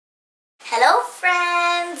Hello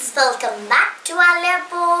friends, welcome back to Alia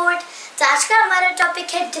board. तो आज का हमारा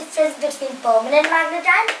टॉपिक है difference between permanent magnet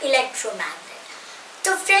and electromagnet.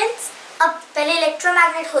 तो फ्रेंड्स, अब पहले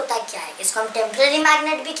इलेक्ट्रोमैग्नेट होता क्या है, इसको हम टेम्पररी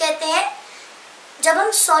मैग्नेट भी कहते हैं। जब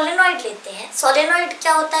हम सोलेनॉइड लेते हैं, सोलेनॉइड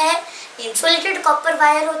क्या होता है, इंसुलेटेड कॉपर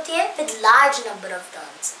वायर होती है with large number of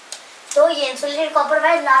turns. तो ये इंसुलेटेड कॉपर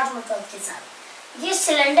वायर लार्ज मतलब के साथ ये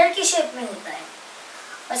सिलेंडर की शेप में होता है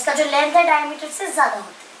और इसका जो लेंथ है डायमीटर से ज़्यादा होता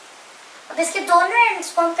है। अब इसके दोनों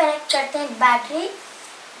एंड्स को हम कनेक्ट करते हैं एक बैटरी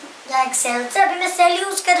या एक सेल से। अभी मैं सेल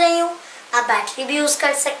यूज़ कर रही हूँ, आप बैटरी भी यूज़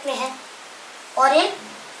कर सकते हैं। और एक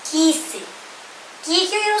की से, की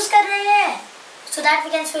क्यों यूज़ कर रहे हैं, so that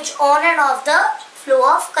we can switch on end of the flow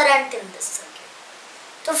of current in this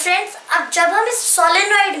circuit. तो फ्रेंड्स, अब जब हम इस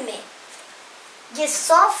सोलेनॉइड में ये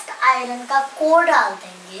सॉफ्ट आयरन का कोर डाल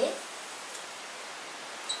देंगे,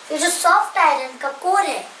 तो जो सॉफ्ट आयरन का कोर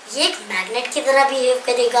है ये एक मैग्नेट की तरह बिहेव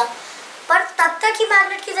करेगा, पर तब तक ही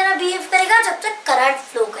मैग्नेट की तरह बिहेव करेगा जब तक करंट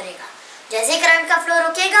फ्लो करेगा। जैसे ही करंट का फ्लो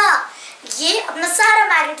रुकेगा, ये अपना सारा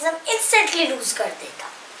मैग्नेटिज्म इंस्टेंटली लूज कर देगा।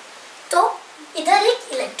 तो इधर एक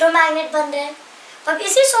इलेक्ट्रोमैग्नेट बन रहा है। अब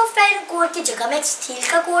इसी सॉफ्ट आयरन कोर की जगह मैं एक स्टील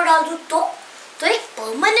का कोर डाल दूँ तो एक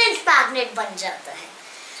परमानेंट मैग्नेट बन जाता है।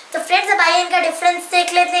 तो फ्रेंड्स, अब आइए इनका डिफरेंस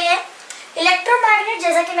देख लेते हैं। इलेक्ट्रोमैग्नेट,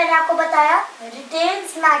 जैसा कि मैंने आपको बताया,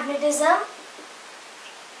 retains magnetism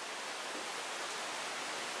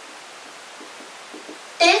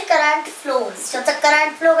till current flows. जब तक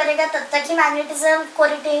करंट फ्लो करेगा तब तक ही मैग्नेटिज्म को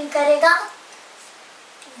रिटेन करेगा।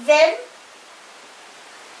 व्हेन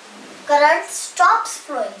करंट स्टॉप्स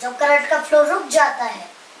फ्लोइंग, जब करंट का फ्लो रुक जाता है,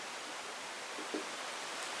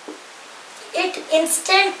 it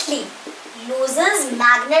instantly loses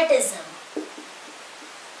magnetism.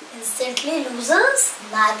 Instantly loses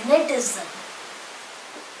magnetism.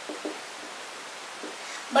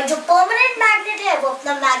 But जो परमानेंट मैग्नेट है वो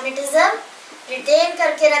अपना मैग्नेटिज्म रिटेन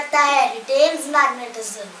करके रखता है, रिटेन्स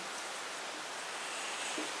मैग्नेटिज्म।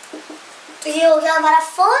 तो ये हो गया हमारा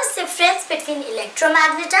first difference between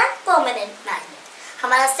electromagnet and permanent magnet.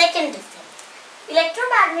 हमारा सेकंड डिफरेंस,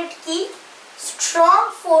 इलेक्ट्रोमैग्नेट की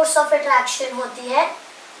स्ट्रॉन्ग फोर्स ऑफ अट्रैक्शन होती है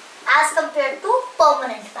as compared to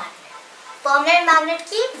permanent magnet. Permanent magnet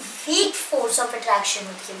की weak force of attraction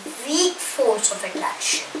होती है, weak force of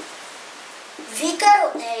attraction, weaker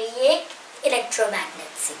होता है ये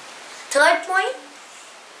इलेक्ट्रोमैग्नेट से। थर्ड पॉइंट,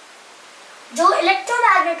 जो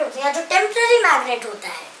इलेक्ट्रोमैग्नेट होते हैं, जो टेम्पररी मैग्नेट होता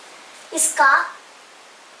है, इसका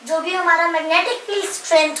जो भी हमारा मैग्नेटिक फील्ड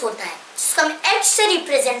स्ट्रेंथ होता है, जिसको हम H से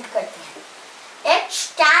रिप्रेजेंट करते हैं, H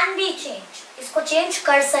कैन बी चेंज, इसको चेंज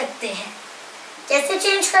कर सकते हैं। कैसे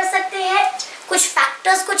चेंज कर सकते हैं, कुछ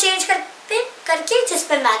फैक्टर्स को चेंज करके जिस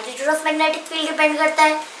पर magnitude of magnetic field depend करता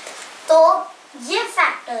है। तो ये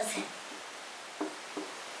फैक्टर्स हैं।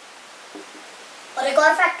 और एक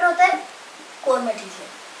और फैक्टर होता है कोर मटेरियल।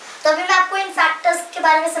 तो अभी मैं आपको इन फैक्टर्स के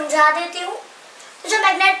बारे में समझा देती हूँ। तो जो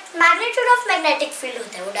मैग्नीट्यूड ऑफ मैग्नेटिक फील्ड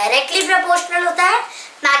होता है वो डायरेक्टली प्रोपोर्शनल होता है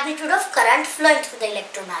magnitude of current flowing through the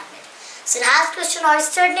electromagnet. So last question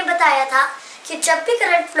ऑयस्टर्ड ने बताया था कि जब भी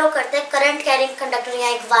करंट फ्लो करता है करंट कैरिंग कंडक्टर या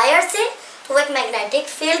एक वायर से, तो वो एक मैग्नेटिक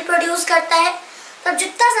फील्ड प्रोड्यूस करता है। तब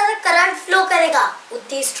जितना ज़्यादा करंट फ्लो करेगा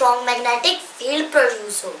उतनी स्ट्रॉन्ग मैग्नेटिक फील्ड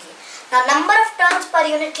प्रोड्यूस होगी। ना number of turns per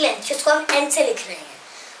unit length, जिसको हम एन से लिख रहे हैं,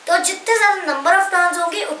 तो जितने ज़्यादा नंबर ऑफ टर्न्स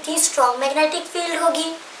होंगे उतनी स्ट्रॉन्ग मैग्नेटिक फील्ड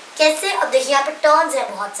होगी। कैसे, अब देखिए यहाँ पे टर्न्स है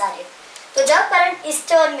बहुत सारे। तो जब करंट इस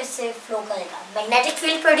टर्न में से फ्लो करेगा मैग्नेटिक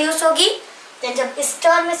फील्ड प्रोड्यूस होगी, देन जब इस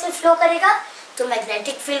टर्न में से फ्लो करेगा तो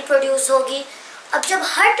मैग्नेटिक फील्ड प्रोड्यूस होगी। अब जब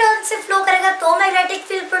हर टर्न से फ्लो करेगा तो मैग्नेटिक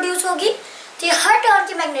फील्ड प्रोड्यूस होगी। तो ये हर टर्न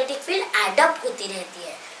की मैग्नेटिक फील्ड एड अप होती रहती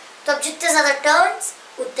है। तो अब जितने ज़्यादा टर्न्स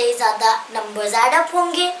उतने ही ज़्यादा नंबर्स एड अप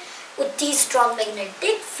होंगे, उतनी स्ट्रॉन्ग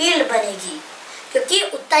मैग्नेटिक फील्ड बनेगी, क्योंकि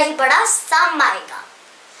उतना ही बड़ा सम आएगा।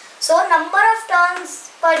 So number of turns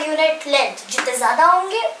per unit length जितने ज़्यादा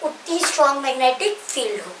होंगे उतनी स्ट्रॉन्ग मैग्नेटिक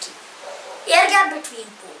फील्ड होगी। एयर गैप बिटवीन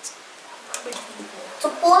पोल्स, तो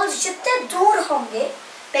पोल्स जितने दूर होंगे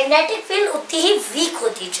मैग्नेटिक फील्ड उतनी ही वीक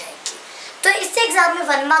होती जाएगी। तो इससे एग्जाम में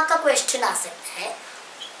 1 मार्क का क्वेश्चन आ सकता है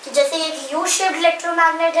कि जैसे एक यू शेप्ड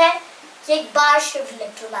इलेक्ट्रोमैग्नेट है, ये एक बार शेप्ड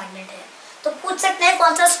इलेक्ट्रोमैग्नेट है, तो पूछ सकते हैं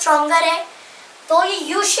कौन सा स्ट्रॉन्गर है। तो ये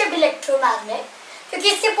यू शेप्ड इलेक्ट्रोमैग्नेट, क्योंकि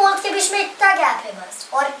इसके पोल्स के बीच में इतना गैप है बस,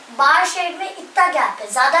 और बार शेप में इतना गैप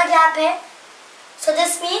है, ज़्यादा गैप है। So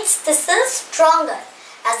this means this is stronger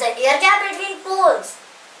as the air gap between poles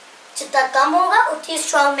जितना कम होगा उतनी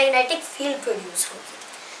स्ट्रॉन्ग मैग्नेटिक फील्ड प्रोड्यूस होगी।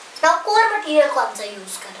 नाउ कोर मटेरियल कौन सा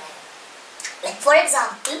यूज कर रहे हैं, लाइक फॉर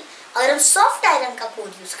एग्जांपल अगर हम सॉफ्ट आयरन का कोर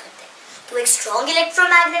यूज करते हैं तो एक स्ट्रॉन्ग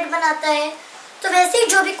इलेक्ट्रोमैग्नेट बनाता है। तो वैसे ही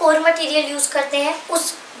जो भी कोर मटेरियल यूज करते हैं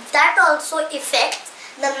उस that also effects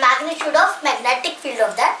the magnitude of magnetic field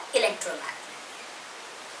of that electromagnet.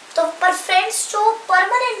 तो पर फ्रेंड्स जो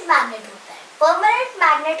परमानेंट मैग्नेट होता है, परमानेंट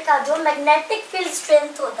मैग्नेट का जो मैग्नेटिक फील्ड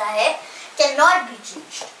स्ट्रेंथ होता है can not be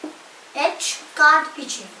changed, H can't be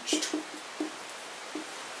changed।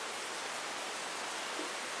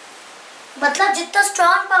 मतलब जितना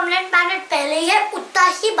स्ट्रॉन्ग परमानेंट मैग्नेट पहले ही है उतना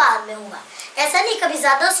ही बाद में होगा, ऐसा नहीं कभी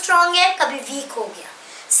ज्यादा स्ट्रॉन्ग है कभी वीक हो गया,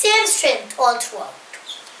 same strength all through out.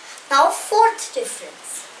 Now fourth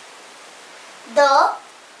difference, the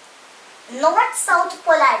north south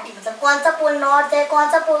polarity, मतलब कौन सा पोल नॉर्थ है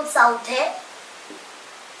कौन सा पोल साउथ है,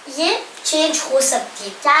 ये चेंज हो सकती है,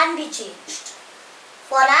 can be changed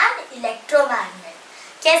for an electromagnet.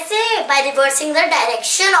 कैसे? By reversing the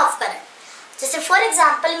direction of current. जैसे फॉर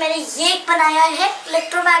एग्जांपल मैंने ये एक बनाया है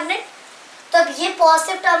इलेक्ट्रोमैग्नेट, तो अब ये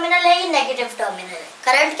पॉजिटिव टर्मिनल है, ये नेगेटिव टर्मिनल है,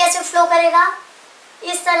 करंट कैसे फ्लो करेगा?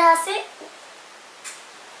 इस तरह से।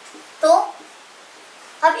 तो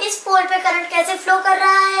अब इस पोल पे करंट कैसे फ्लो कर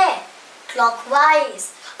रहा है? क्लॉकवाइज।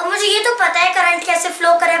 अब मुझे ये तो पता है करंट कैसे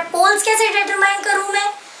फ्लो करे, पोल्स कैसे डिटरमाइन करूं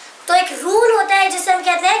मैं? तो एक रूल होता है जिसे हम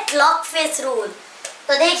कहते हैं क्लॉक फेस रूल।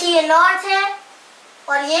 तो देखिए ये नॉर्थ है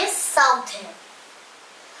और ये साउथ है,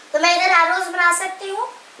 तो मैं इधर एरोज बना सकती हूँ।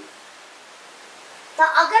 तो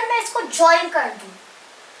अगर मैं इसको ज्वाइन कर दूं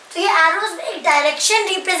तो ये एरोज एक डायरेक्शन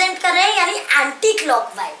रिप्रेजेंट कर रहे हैं, यानी एंटी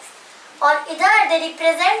क्लॉकवाइज, और इधर दे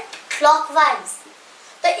रिप्रेजेंट क्लॉकवाइज।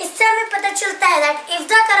 तो इससे हमें पता चलता है that if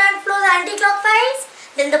the current flows anti clockwise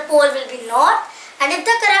then the pole will be north, and if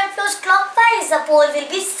the current flows clockwise the pole will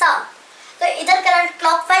be south. तो इधर करंट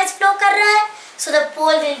क्लॉकवाइज फ्लो कर रहा है, so the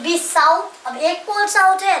pole will be south. अब एक pole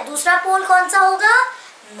south है, दूसरा पोल कौन सा होगा?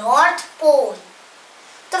 North pole.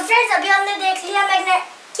 तो फ्रेंड्स अभी हमने देख लिया मैग्नेट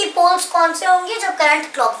की पोल्स कौन से होंगे जब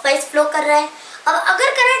करंट क्लॉकवाइज फ्लो कर रहा है। अब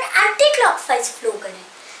अगर करंट एंटी क्लॉकवाइज फ्लो करे,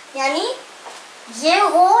 यानी ये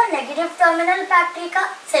हो नेगेटिव टर्मिनल बैटरी का,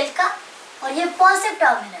 सेल का, और ये पॉजिटिव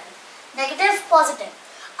टर्मिनल, नेगेटिव पॉजिटिव,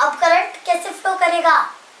 अब करंट कैसे फ्लो करेगा?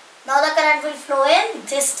 Now the current will flow in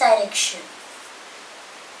this direction.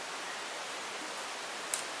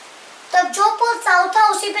 तब जो पोल साउथ था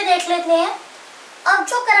उसी पे देख लेते हैं। अब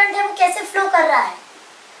जो करंट है वो कैसे फ्लो कर रहा है,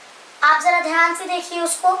 आप जरा ध्यान से देखिए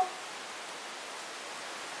उसको।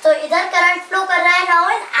 तो इधर करंट फ्लो कर रहा है now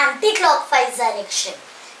in anti clockwise direction.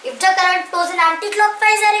 If the current flows in anti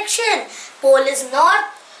clockwise direction, pole is north.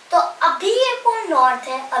 तो अभी ये पोल नॉर्थ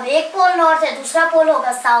है, अब एक पोल नॉर्थ है, दूसरा पोल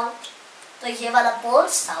होगा साउथ, तो ये वाला पोल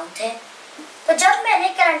साउथ है। तो जब मैंने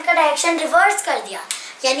करंट का डायरेक्शन रिवर्स कर दिया,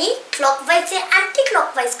 यानी क्लॉकवाइज से एंटी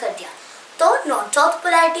क्लॉकवाइज कर दिया, तो नॉर्थ साउथ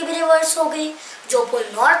पोलैरिटी भी रिवर्स हो गई। जो पोल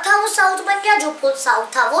नॉर्थ था वो साउथ बन गया, जो पोल साउथ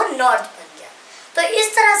था वो नॉर्थ बन गया। तो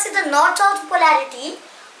इस तरह से the north south polarity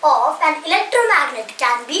of N electromagnet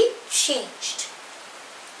can be changed.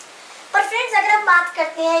 पर फ्रेंड्स अगर हम बात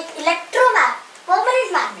करते हैं एक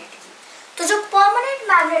परमानेंट मैग्नेट की, तो जो परमानेंट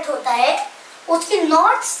मैग्नेट होता है उसकी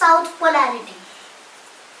north south polarity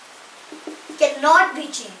can not be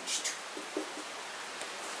changed.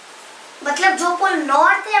 मतलब जो पोल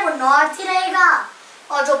नॉर्थ है वो नॉर्थ ही रहेगा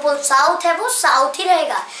और जो पोल साउथ है वो साउथ ही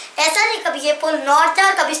रहेगा। ऐसा नहीं कभी ये पोल नॉर्थ है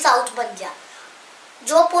और कभी साउथ बन गया।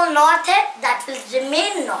 जो पोल नॉर्थ है दैट विल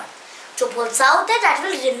रिमेन नॉर्थ, जो पोल साउथ है that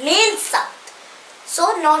will remain south. So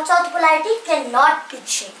north south polarity cannot be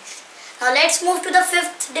changed. Now let's move to the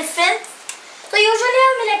fifth difference. तो यूजुअली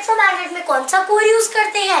हम इलेक्ट्रोमैग्नेट में कौन सा कोर यूज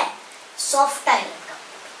करते हैं? सॉफ्ट आयरन का,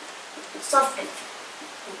 सॉफ्ट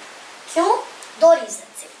आयरन। क्यों? दो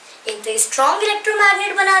रीजन से। एक तो स्ट्रॉन्ग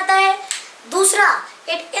इलेक्ट्रोमैग्नेट बनाता है, दूसरा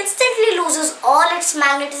it instantly loses all it's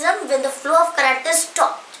magnetism when the flow of current is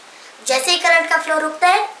stopped. जैसे ही करंट का फ्लो रुकता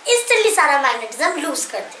है इंस्टेंटली सारा मैग्नेटिज्म लूज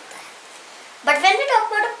कर देता है। But when we talk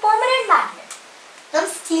about a permanent magnet, हम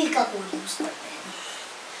स्टील का कोर यूज करते हैं।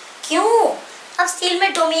 क्यों? अब स्टील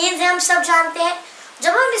में डोमेन्स हैं, हम सब जानते हैं।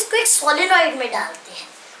 जब हम इसको एक सोलेनॉइड में डालते हैं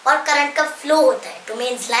और करंट का फ्लो होता है,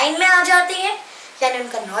 डोमेन्स लाइन में आ जाते हैं, यानी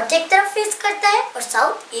उनका नॉर्थ एक तरफ फेस करता है और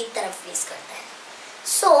साउथ एक तरफ फेस करता है।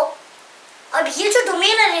 सो अब ये जो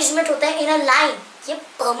डोमेन अरेंजमेंट होता है इन अ लाइन, ये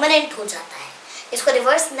परमानेंट हो जाता है, इसको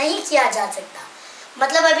रिवर्स नहीं किया जा सकता।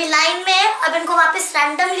 मतलब अभी लाइन में है, अब इनको वापस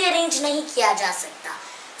रैंडमली अरेंज नहीं किया जा सकता।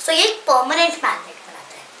 सो ये एक परमानेंट मैग्नेट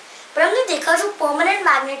बनाता है। पर हमने देखा जो परमानेंट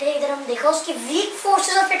मैग्नेट है, इधर हम देखा उसकी वीक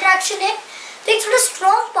फोर्सेस ऑफ अट्रैक्शन है। तो एक थोड़ा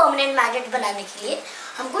स्ट्रॉन्ग परमानेंट मैग्नेट बनाने के लिए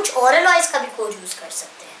हम कुछ और अलॉयज का भी कोड यूज कर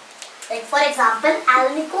सकते हैं। Like for example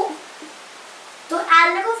alnico. तो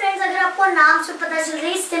एल्निको फ्रेंड्स अगर आपको नाम से पता चल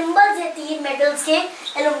रही, सिंबल्स है तीन मेटल्स के,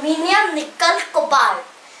 एल्यूमिनियम, निकल,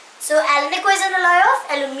 cobalt. So alnico is an alloy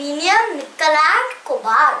of aluminium, निकल and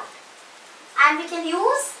cobalt. And we can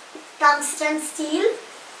use tungsten steel,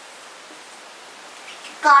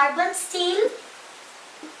 carbon steel,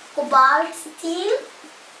 cobalt steel,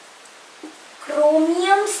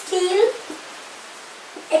 chromium steel,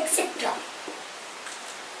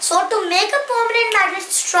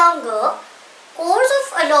 stronger cores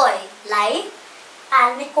of alloy like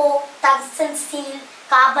alnico, tungsten steel,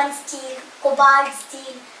 carbon steel, cobalt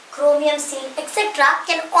steel, chromium steel, etc.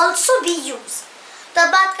 can also be used. तो अब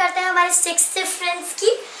बात करते हैं हमारे 6 difference की.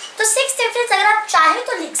 तो 6 difference अगर आप चाहे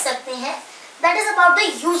तो लिख सकते हैं. That is about the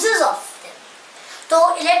uses of them.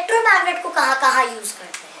 तो इलेक्ट्रोमैग्नेट को कहाँ कहाँ यूज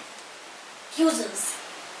करते हैं? यूजेस,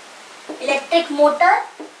 इलेक्ट्रिक मोटर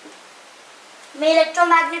में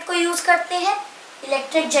इलेक्ट्रोमैग्नेट को यूज करते हैं.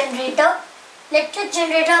 इलेक्ट्रिक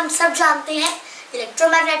जनरेटर हम सब जानते हैं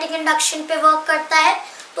इलेक्ट्रोमैग्नेटिक इंडक्शन पे वर्क करता है,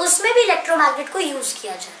 तो उसमें भी इलेक्ट्रोमैग्नेट को यूज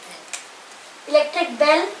किया जाता है. इलेक्ट्रिक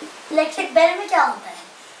बेल में क्या होता है?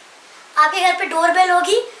 आपके घर पे डोर बेल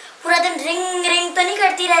होगी, पूरा दिन रिंग रिंग तो नहीं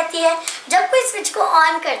करती रहती है. जब कोई स्विच को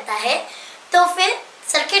ऑन करता है तो फिर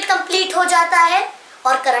सर्किट कंप्लीट हो जाता है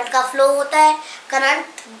और करंट का फ्लो होता है. करंट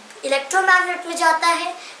इलेक्ट्रोमैग्नेट में जाता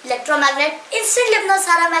है. इलेक्ट्रोमैग्नेट इंस्टेंटली अपना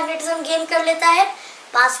सारा मैग्नेटिज्म गेन कर लेता है,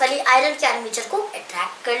 पास वाली आयरन के आर्मेचर को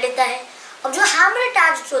अट्रैक्ट कर लेता है. अब जो हैमर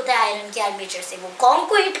अटैच्ड होता है आयरन के आर्मेचर से, वो कॉम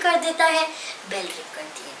को हिट कर देता है, बेल रिंग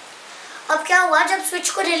करती है. अब क्या हुआ, जब स्विच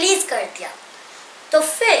को रिलीज कर दिया तो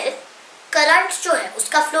फिर करंट जो है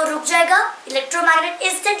उसका फ्लो रुक जाएगा. इलेक्ट्रोमैग्नेट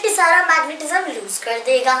इंस्टेंटली सारा मैग्नेटिज्म लूज कर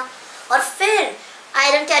देगा और फिर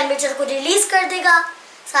आयरन के आर्मेचर को रिलीज कर देगा.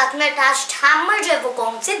 साथ में अटैच्ड हैमर जो है वो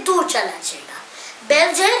कॉम से दूर चला जाएगा.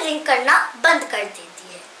 बेल जो है रिंग करना बंद कर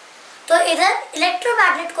देती है. तो इधर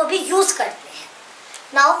इलेक्ट्रोमैग्नेट को भी यूज करते हैं.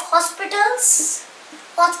 नाउ हॉस्पिटल्स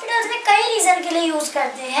में कई रीजन के लिए यूज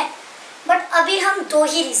करते हैं, बट अभी हम 2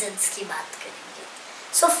 ही रीजंस की बात करेंगे.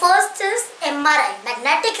 So first is MRI,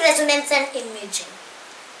 magnetic resonance and imaging.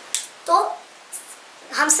 तो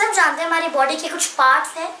हम सब जानते हैं हमारी बॉडी के कुछ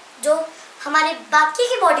पार्ट्स हैं जो हमारे बाकी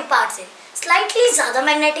के बॉडी पार्ट्स से स्लाइटली ज़्यादा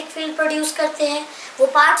मैग्नेटिक फील्ड प्रोड्यूस करते हैं. वो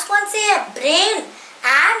पार्ट्स कौन से हैं? Brain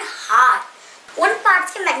and heart. उन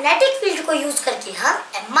पार्ट्स के मैग्नेटिक फील्ड को यूज करके हम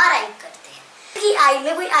MRI करते हैं. कि आई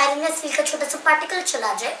में कोई आयरन या स्टील का छोटा सा पार्टिकल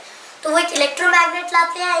चला जाए तो वो एक इलेक्ट्रोमैग्नेट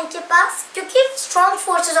लाते हैं आई के पास, क्योंकि स्ट्रॉन्ग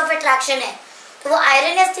फोर्सेस ऑफ अट्रैक्शन है, तो वो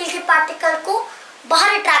आयरन या स्टील के पार्टिकल को बाहर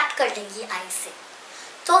अट्रैक्ट कर देंगी आई से.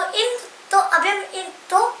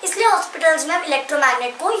 तो इसलिए हॉस्पिटल्स में हम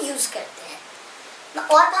इलेक्ट्रोमैग्नेट को यूज करते हैं.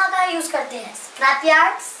 और कहाँ यूज करते हैं? स्क्रैप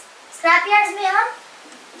यार्ड्स में हम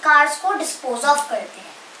कार्स को डिस्पोज ऑफ करते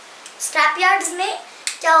हैं. स्क्रैप यार्ड्स में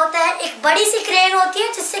क्या होता है, एक बड़ी सी क्रेन होती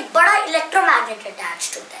है जिससे एक बड़ा इलेक्ट्रोमैग्नेट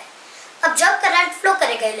अटैच्ड होता है. अब जब करंट फ्लो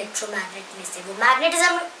करेगा इलेक्ट्रोमैग्नेट में से, वो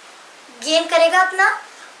मैग्नेटिज्म गेन करेगा अपना.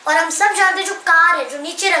 और हम सब जानते हैं जो कार है जो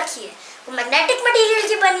नीचे रखी है वो मैग्नेटिक मटेरियल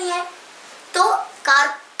की बनी है, तो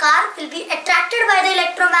car will be attracted by the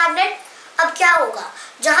electromagnet. अब क्या होगा,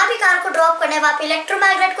 जहां भी कार को ड्रॉप करना है वहां पे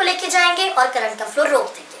इलेक्ट्रोमैग्नेट को लेके जाएंगे और करंट का फ्लो रोक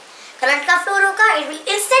देंगे. करंट का फ्लो रोका, it will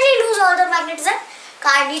instantly lose all the magnetism.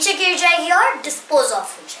 Car नीचे गिर जाएगी और डिस्पोज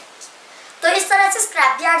ऑफ हो जाएगी. तो इस तरह से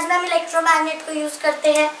स्क्रैप यार्ड्स में हम इलेक्ट्रोमैग्नेट को यूज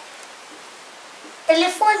करते हैं.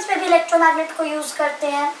 टेलीफोन्स में भी इलेक्ट्रोमैग्नेट को यूज करते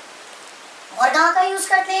हैं. और कहाँ का यूज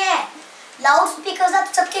करते हैं? लाउड स्पीकर्स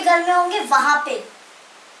आप सबके घर में होंगे, वहां पे.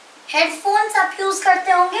 हेडफोन्स आप यूज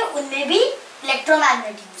करते होंगे, उनमें भी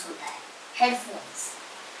इलेक्ट्रोमैग्नेट यूज होता है. Headphones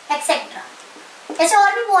etcetera. ऐसे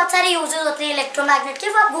और भी बहुत सारे यूजेस होते हैं इलेक्ट्रोमैग्नेट के,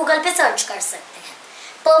 वो आप गूगल पे सर्च कर सकते हैं.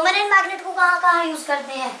 परमानेंट मैग्नेट को कहाँ कहाँ यूज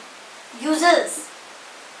करते हैं? यूजेस,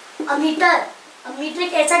 अमीटर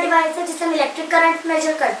एक ऐसा डिवाइस है जिससे हम इलेक्ट्रिक करंट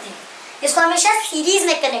मेजर करते हैं. इसको हमेशा सीरीज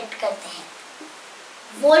में कनेक्ट करते हैं.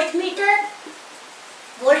 वोल्टमीटर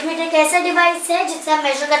एक ऐसा डिवाइस है जिससे हम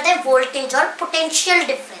मेजर करते हैं वोल्टेज और पोटेंशियल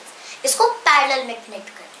डिफरेंस. इसको पैरेलल में कनेक्ट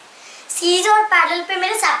करते हैं. सीरीज और पैरेलल पे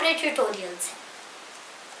मेरे सेपरेट ट्यूटोरियल्स हैं.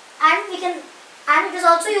 And it is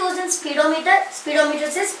also used in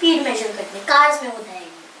speedometer से स्पीड मेजर करने, कार्स में होता है.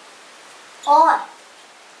 और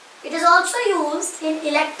it is also used in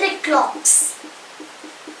electric clocks.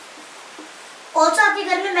 Also आपके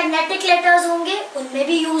घर में मैग्नेटिक लेटर्स होंगे, उनमें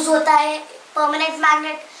भी यूज होता है परमानेंट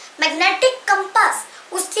मैग्नेट. मैग्नेटिक कंपास,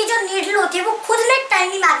 उसकी जो नीडल होती है वो खुद में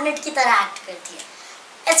टाइनी मैग्नेट की तरह एक्ट करती है.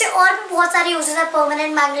 ऐसे और भी बहुत सारे यूजेस है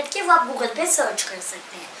परमानेंट मैग्नेट के, वो आप गूगल पे सर्च कर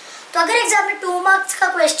सकते हैं. तो अगर एग्जाम में 2 मार्क्स का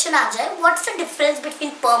क्वेश्चन आ जाए, what's the difference between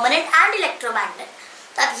permanent and electromagnet,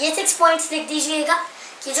 तो आप ये 6 पॉइंट्स लिख दीजिएगा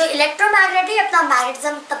कि जो इलेक्ट्रोमैग्नेट है अपना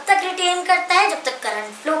मैग्नेटिज्म तब तक रिटेन करता है जब तक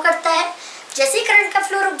करंट फ्लो करता है. जैसे ही करंट का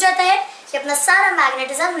फ्लो रुक जाता है ये अपना सारा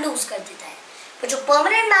मैग्नेटिज्म लूज कर देता है. तो जो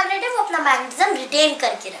परमानेंट मैग्नेट है वो अपना मैग्नेटिज्म रिटेन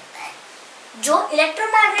करके रखता है. जो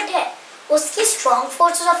इलेक्ट्रोमैग्नेट है उसकी स्ट्रॉन्ग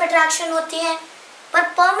फोर्सेस ऑफ अट्रैक्शन होती है, पर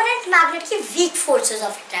परमानेंट मैग्नेट की वीक फोर्सेस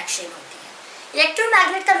ऑफ अट्रैक्शन होती है.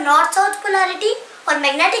 इलेक्ट्रोमैग्नेट का नॉर्थ साउथ पोलैरिटी और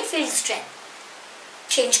मैग्नेटिक फील्ड स्ट्रेंथ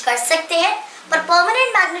चेंज कर सकते हैं, पर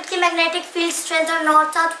परमानेंट मैग्नेट की मैग्नेटिक फील्ड स्ट्रेंथ और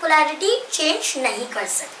नॉर्थ साउथ पोलैरिटी चेंज नहीं कर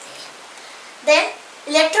सकते हैं. देन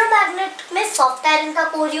इलेक्ट्रोमैग्नेट में सॉफ्ट आयरन का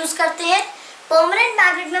कोर यूज करते हैं, परमानेंट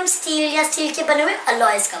मैग्नेट में हम स्टील या स्टील के बने हुए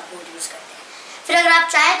अलॉयज का कोर यूज करते हैं। फिर अगर आप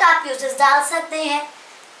चाहें तो आप यूजेस डाल सकते हैं।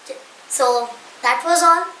 So that was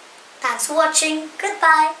all, thanks for watching, good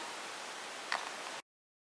bye.